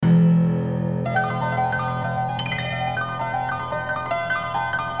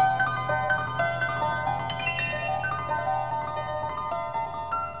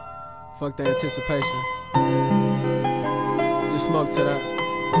Fuck the anticipation. Just smoke to that.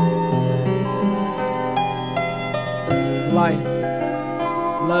 Life,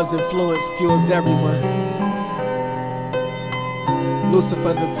 love's influence fuels everyone.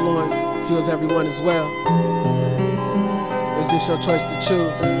 Lucifer's influence fuels everyone as well. It's just your choice to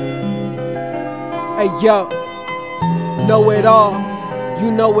choose. Hey yo, know it all, you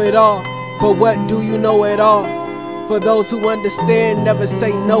know it all, but what do you know at all? For those who understand, never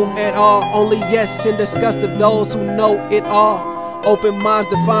say no at all. Only yes in disgust of those who know it all. Open minds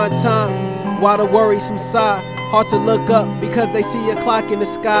to find time, while the worrisome sigh. Hard to look up because they see a clock in the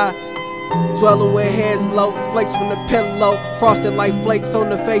sky. Dwelling with heads low, flakes from the pillow. Frosted like flakes on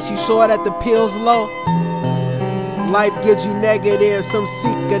the face, you sure that the pill's low? Life gives you negative, some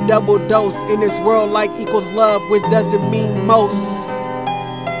seek a double dose. In this world like equals love, which doesn't mean most.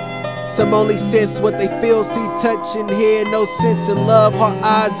 Some only sense what they feel, see, touch, and hear. No sense in love, heart,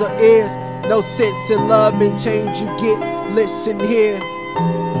 eyes, or ears. No sense in love and change you get, listen here.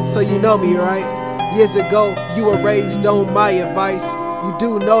 So you know me, right? Years ago, you were raised on my advice. You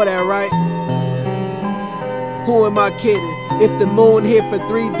do know that, right? Who am I kidding? If the moon hit for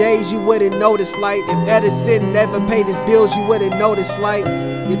 3 days, you wouldn't notice light. If Edison never paid his bills, you wouldn't notice light.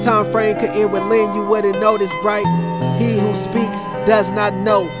 Your time frame could end with Lynn, you wouldn't notice bright. He who speaks does not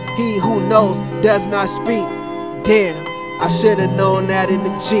know. He who knows does not speak. Damn, I should've known that in the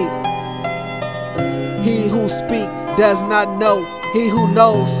Jeep. He who speaks does not know. He who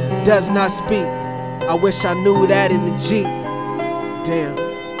knows does not speak. I wish I knew that in the Jeep. Damn.